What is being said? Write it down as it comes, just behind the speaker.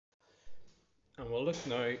And we'll look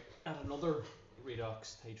now at another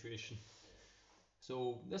redox titration.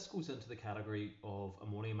 So this goes into the category of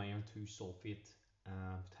ammonium iron 2 sulphate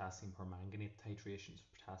and potassium permanganate titrations,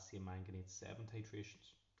 potassium manganate 7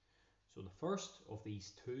 titrations. So the first of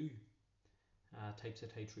these two types of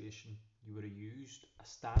titration, you would have used a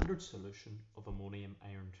standard solution of ammonium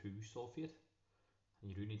iron 2 sulphate, and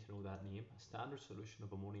you do need to know that name, a standard solution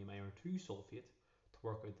of ammonium iron 2 sulphate to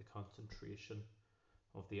work out the concentration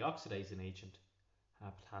of the oxidizing agent,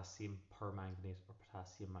 potassium permanganate or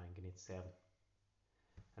potassium manganate 7.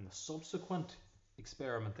 And the subsequent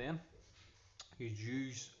experiment then, you'd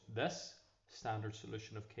use this standard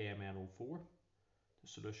solution of KMnO4, the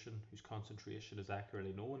solution whose concentration is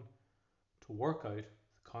accurately known, to work out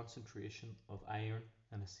the concentration of iron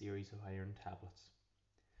in a series of iron tablets.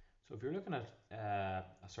 So if you're looking at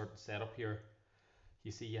a certain setup here,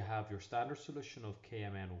 you see you have your standard solution of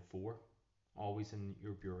KMnO4 always in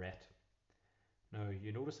your burette. Now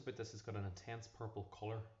you notice about this, it's got an intense purple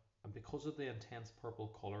colour, and because of the intense purple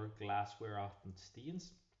colour, glassware often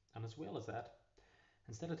stains. And as well as that,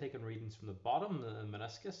 instead of taking readings from the bottom of the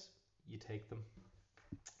meniscus, you take them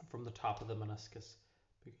from the top of the meniscus.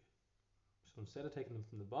 So instead of taking them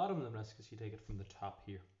from the bottom of the meniscus, you take it from the top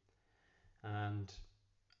here. And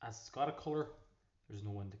as it's got a colour, there's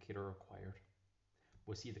no indicator required.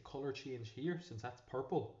 We see the colour change here. Since that's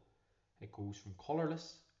purple, it goes from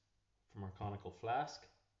colourless, from our conical flask,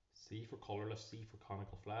 C for colourless, C for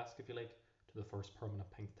conical flask if you like, to the first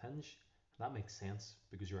permanent pink tinge. And that makes sense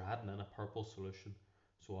because you're adding in a purple solution,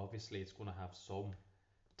 so obviously it's going to have some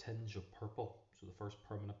tinge of purple, so the first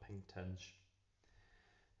permanent pink tinge.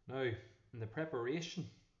 Now in the preparation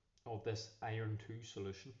of this iron 2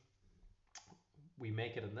 solution, we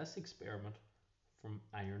make it in this experiment from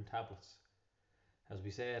iron tablets. As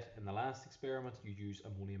we said in the last experiment, you use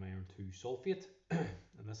ammonium iron 2 sulphate.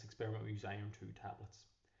 In this experiment we use iron 2 tablets.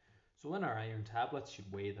 So in our iron tablets,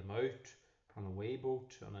 you'd weigh them out on a weigh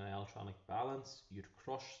boat, on an electronic balance. You'd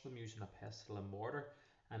crush them using a pestle and mortar,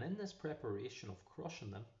 and in this preparation of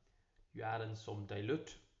crushing them, you add in some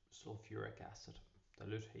dilute sulphuric acid,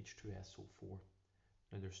 dilute H2SO4.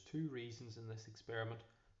 Now there's two reasons in this experiment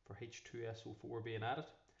for H2SO4 being added.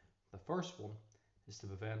 The first one is to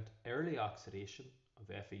prevent early oxidation of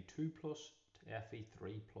Fe2 plus to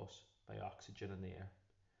Fe3 plus by oxygen in the air.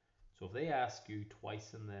 So if they ask you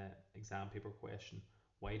twice in the exam paper question,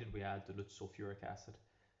 why did we add dilute sulphuric acid?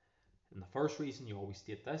 In the first reason, you always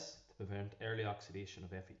state this, to prevent early oxidation of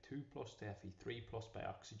Fe2 plus to Fe3 plus by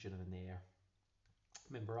oxygen in the air.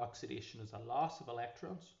 Remember, oxidation is a loss of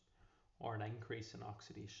electrons or an increase in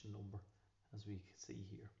oxidation number, as we can see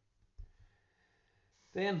here.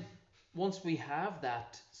 Then, once we have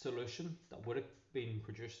that solution that would have been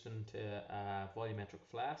produced into a volumetric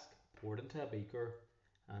flask, poured into a beaker,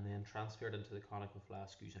 and then transferred into the conical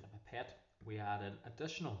flask using a pipette, we add an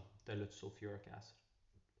additional dilute sulphuric acid,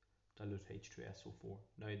 dilute H2SO4.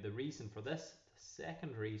 Now the reason for this, the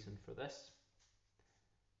second reason for this,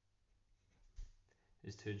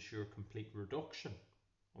 is to ensure complete reduction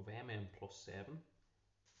of Mn plus 7.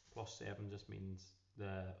 Plus 7 just means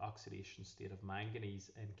the oxidation state of manganese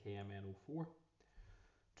in KMnO4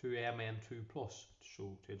 to Mn2 plus,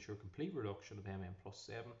 so to ensure complete reduction of Mn plus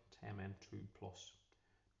 7 to Mn2 plus.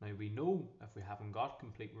 Now we know if we haven't got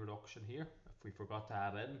complete reduction here, if we forgot to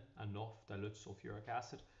add in enough dilute sulphuric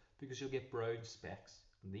acid, because you'll get brown specks.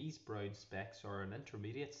 And these brown specks are an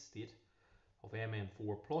intermediate state of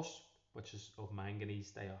Mn4 plus, which is of manganese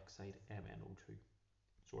dioxide, MnO2.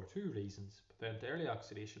 So our two reasons: prevent early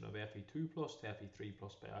oxidation of Fe2 plus to Fe3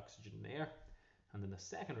 plus by oxygen in the air, and then the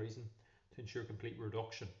second reason, to ensure complete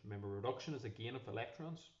reduction. Remember, reduction is a gain of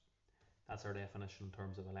electrons. That's our definition in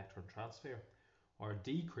terms of electron transfer, or a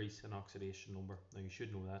decrease in oxidation number. Now you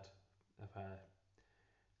should know that if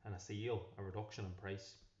in a sale, a reduction in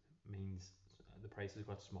price means the price has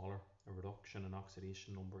got smaller. A reduction in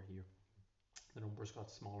oxidation number here, the numbers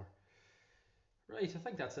got smaller. Right, I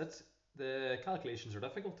think that's it. The calculations are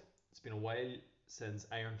difficult. It's been a while since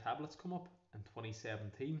iron tablets come up. In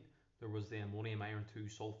 2017 there was the ammonium iron 2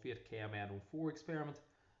 sulphate KMnO4 experiment.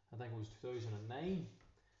 I think it was 2009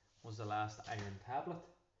 was the last iron tablet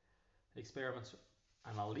experiments,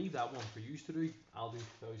 and I'll leave that one for you to do. I'll do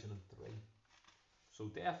 2003. So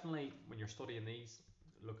definitely when you're studying these,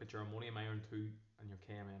 look at your ammonium iron 2 and your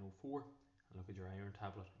KMnO4, and look at your iron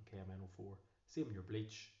tablet and KMnO4. Same with your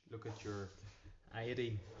bleach, look at your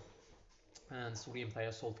iodine and sodium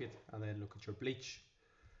thiosulfate, and then look at your bleach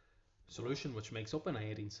solution, which makes up an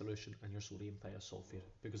iodine solution, and your sodium thiosulfate,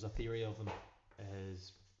 because the theory of them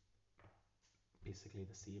is basically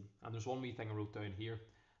the same. And there's one wee thing I wrote down here.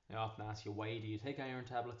 They often ask you, why do you take iron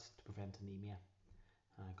tablets? To prevent anemia.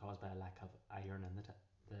 caused by a lack of iron in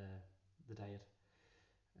the diet.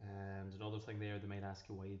 And another thing there, they might ask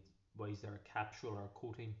you why is there a capsule or a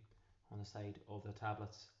coating on the side of the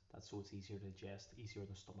tablets? That's so it's easier to digest, easier in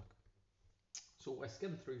the stomach. So I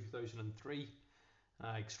skimmed through 2003,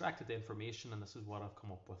 I extracted the information, and this is what I've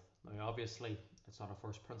come up with. Now obviously it's not a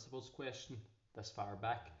first principles question this far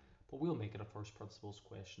back, but we'll make it a first principles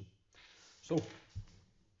question. So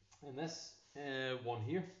in this one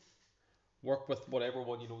here, work with whatever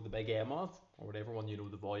one you know the big M of, or whatever one you know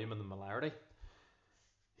the volume and the molarity.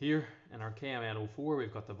 Here in our KMNO4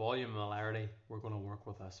 we've got the volume and molarity. We're going to work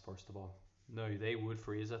with this first of all. Now they would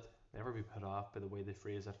phrase it, never be put off by the way they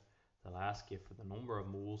phrase it. They'll ask you for the number of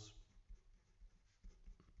moles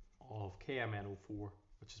of KMNO4,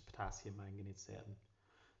 which is potassium manganate 7.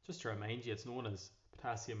 Just to remind you, it's known as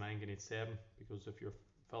potassium manganate 7 because if you're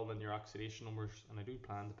filling in your oxidation numbers, and I do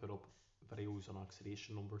plan to put up videos on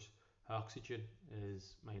oxidation numbers, oxygen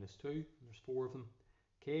is -2, and there's 4 of them.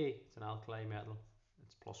 K, it's an alkali metal,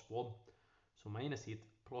 it's +1. So -8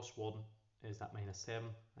 plus 1 is that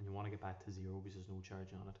 -7, and you want to get back to 0 because there's no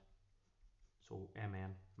charge on it. So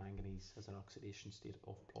Mn, manganese, has an oxidation state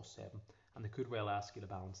of +7. And they could well ask you to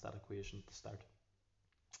balance that equation at the start.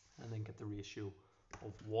 And then get the ratio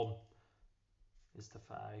of 1 is to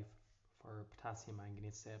 5 for potassium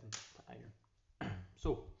manganate 7 to iron.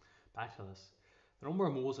 So back to this. The number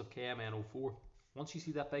of moles of KMNO4, once you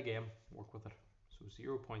see that big M, work with it. So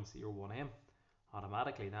 0.01 M,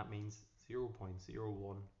 automatically that means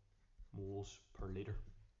 0.01 moles per litre.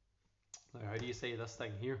 Now how do you say this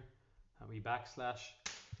thing here? That wee backslash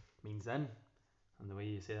means in, and the way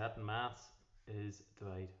you say that in maths is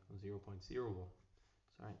divide 0.01.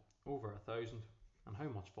 Sorry, over 1,000. And how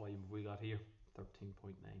much volume have we got here?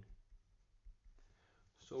 13.9.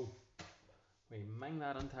 So we ming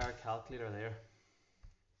that into our calculator there.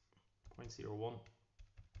 0.01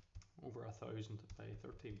 over 1,000 by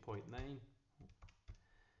 13.9.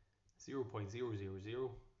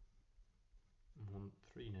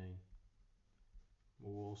 0.000139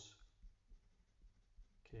 moles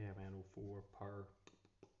KMNO4 per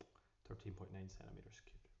 13.9 centimeters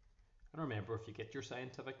cubed. And remember, if you get your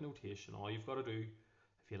scientific notation, all you've got to do,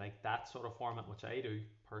 if you like that sort of format, which I do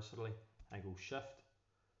personally, I go shift,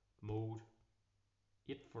 mode,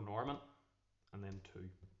 8 for Norman, and then 2.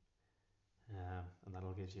 And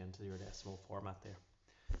that'll get you into your decimal format there.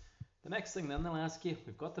 The next thing then they'll ask you,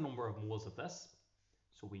 we've got the number of moles of this.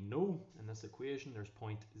 So we know in this equation there's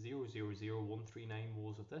 0.000139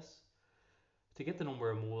 moles of this. To get the number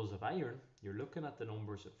of moles of iron, you're looking at the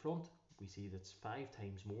numbers at front. We see that's 5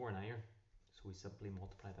 times more in iron. So we simply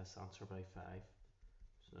multiply this answer by 5.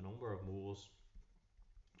 So the number of moles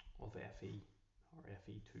of Fe, or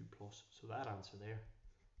Fe2 plus, so that answer there,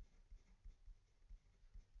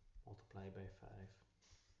 multiply by 5.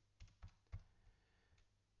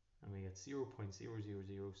 And we get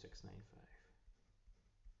 0.000695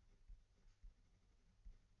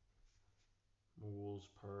 moles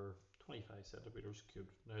per 25 centimeters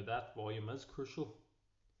cubed. Now that volume is crucial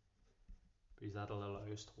because that'll allow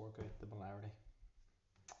us to work out the molarity.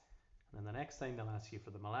 And then the next thing they'll ask you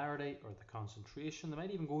for the molarity or the concentration. They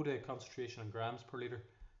might even go to concentration in grams per litre,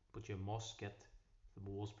 but you must get the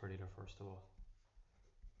moles per litre first of all.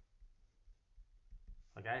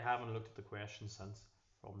 Like I haven't looked at the question since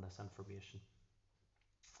from this information.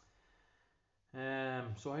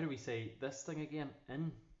 So how do we say this thing again?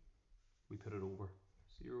 In, we put it over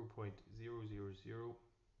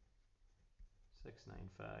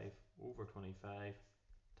 0.000695 over 25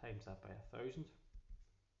 times that by 1,000.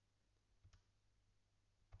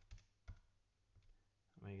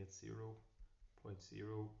 And I get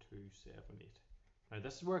 0.0278. Now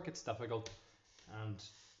this is where it gets difficult, and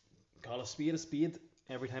call a spade a spade.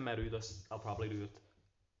 Every time I do this, I'll probably do it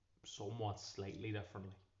somewhat slightly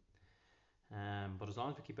differently. But as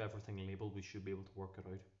long as we keep everything labelled, we should be able to work it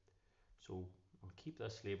out. So I'll keep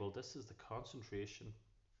this labelled. This is the concentration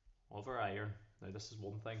of our iron. Now this is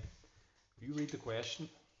one thing. If you read the question,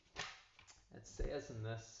 it says in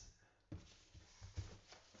this,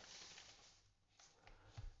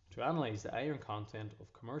 to analyse the iron content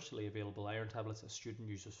of commercially available iron tablets, a student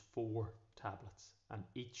uses 4 tablets and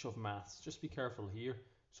each of mass. Just be careful here.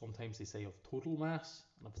 Sometimes they say of total mass,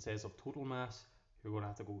 and if it says of total mass, you're going to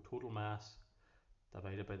have to go total mass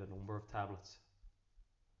divided by the number of tablets.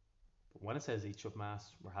 But when it says each of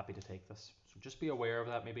mass, we're happy to take this. So just be aware of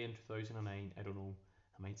that. Maybe in 2009, I don't know,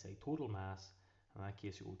 I might say total mass. In that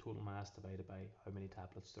case, you go total mass divided by how many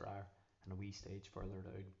tablets there are, and a wee stage further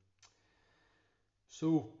down.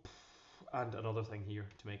 So, and another thing here,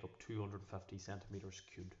 to make up 250 centimeters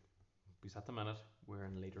cubed, because at the minute we're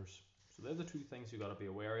in litres. So they're the two things you've got to be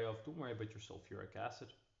aware of. Don't worry about your sulphuric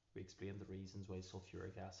acid. We explained the reasons why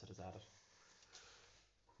sulphuric acid is added.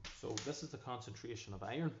 So this is the concentration of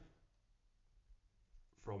iron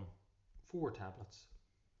from 4 tablets,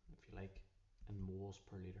 if you like, in moles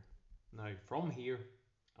per litre. Now from here,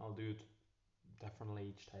 I'll do it differently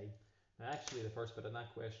each time. Now actually the first bit in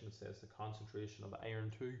that question, it says the concentration of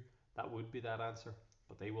iron 2. That would be that answer,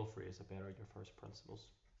 but they will phrase it better in your first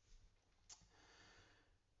principles.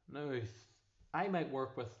 Now I might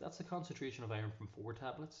work with, that's the concentration of iron from 4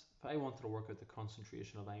 tablets. If I wanted to work out the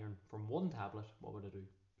concentration of iron from 1 tablet, what would I do?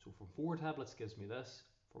 So from 4 tablets gives me this.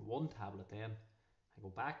 For 1 tablet then, I go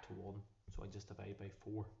back to 1, so I just divide by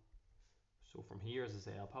 4. So from here, as I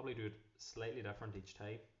say, I'll probably do it slightly different each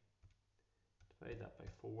time. Divide that by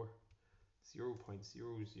 4,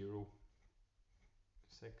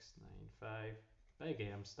 0.00695, big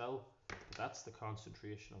M still, but that's the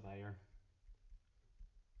concentration of iron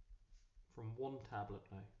from 1 tablet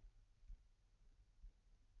now.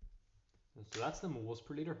 And so that's the moles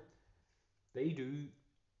per litre. They do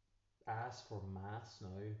ask for mass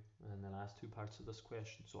now in the last 2 parts of this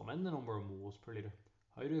question. So I'm in the number of moles per litre.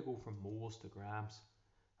 How do I go from moles to grams?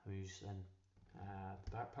 I'm using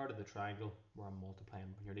that part of the triangle where I'm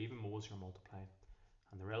multiplying. When you're leaving moles, you're multiplying.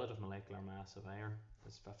 And the relative molecular mass of iron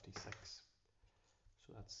is 56.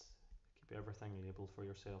 So that's, keep everything labelled for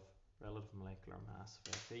yourself. Relative molecular mass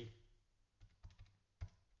of Fe,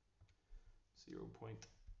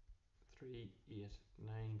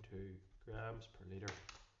 0.3892 grams per litre.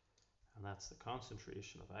 And that's the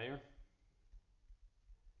concentration of iron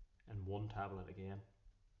in 1 tablet again,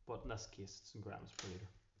 but in this case it's in grams per litre.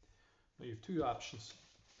 Now you have 2 options.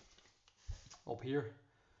 Up here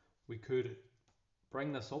we could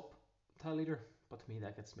bring this up to a litre, but to me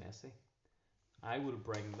that gets messy. I would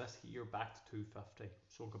bring this here back to 250,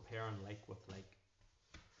 so comparing like with like.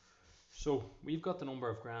 So we've got the number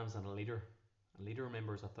of grams in a litre. A litre,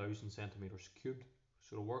 remember, is 1000 centimetres cubed.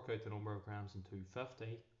 So to work out the number of grams in 250,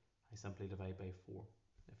 I simply divide by 4.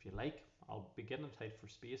 If you like, I'll be getting tight for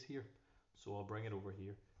space here, so I'll bring it over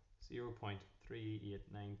here.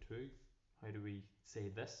 0.3892. How do we say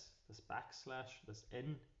this? This backslash, this in,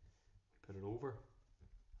 we put it over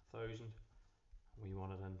 1000, and we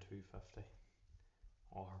want it in 250.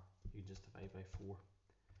 Or you just divide by 4,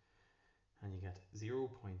 and you get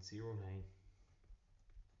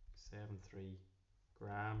 0.0973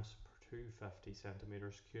 grams per 250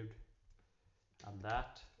 centimeters cubed. And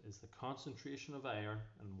that is the concentration of iron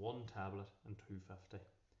in 1 tablet in 250.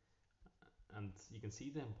 And you can see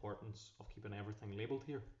the importance of keeping everything labelled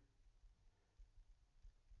here,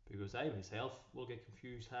 because I myself will get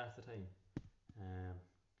confused half the time.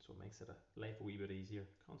 So it makes it life a wee bit easier.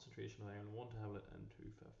 Concentration of iron in 1 tablet in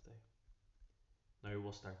 250. Now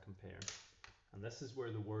we'll start comparing. And this is where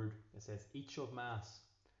the word, it says each of mass,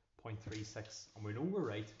 0.36. And we know we're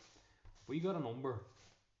right. If we got a number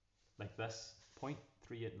like this,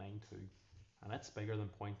 0.3892, and it's bigger than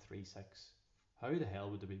 0.36, how the hell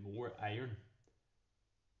would there be more iron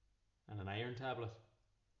in an iron tablet,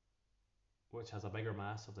 which has a bigger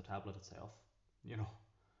mass of the tablet itself? You know,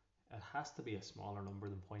 it has to be a smaller number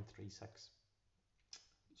than 0.36.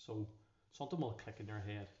 So something will click in your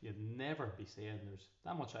head. You'd never be saying there's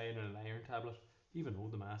that much iron in an iron tablet, even though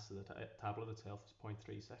the mass of the tablet itself is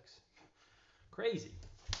 0.36. Crazy.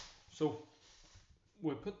 So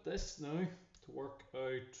we'll put this now to work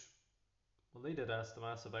out. Well, they did ask the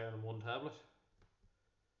mass of iron in 1 tablet.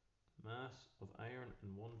 Mass of iron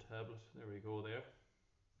in 1 tablet. There we go there.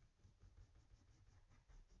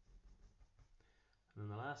 And then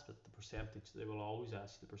the last bit, the percentage. They will always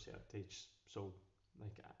ask you the percentage. So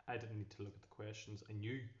like I didn't need to look at the questions. I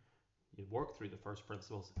knew you'd work through the first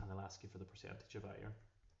principles and they'll ask you for the percentage of iron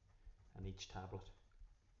in each tablet.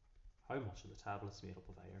 How much of the tablet's made up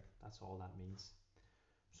of iron? That's all that means.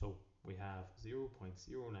 So we have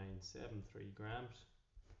 0.0973 grams.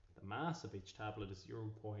 The mass of each tablet is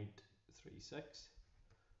 0.36.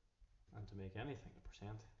 And to make anything a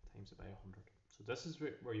percent, times it by 100. So this is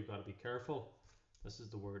where you've got to be careful. This is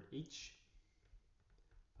the word each.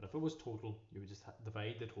 But if it was total, you would just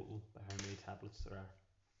divide the total by how many tablets there are.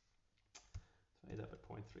 Divide that by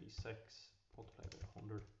 0.36, multiply by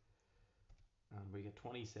 100. And we get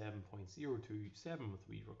 27.027 with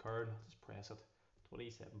we recurrent. I'll just press it.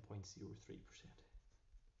 27.03%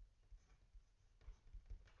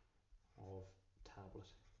 of tablet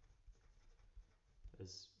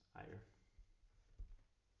is iron.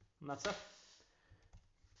 And that's it.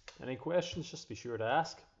 Any questions, just be sure to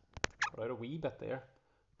ask. Put out a wee bit there,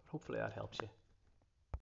 but hopefully that helps you.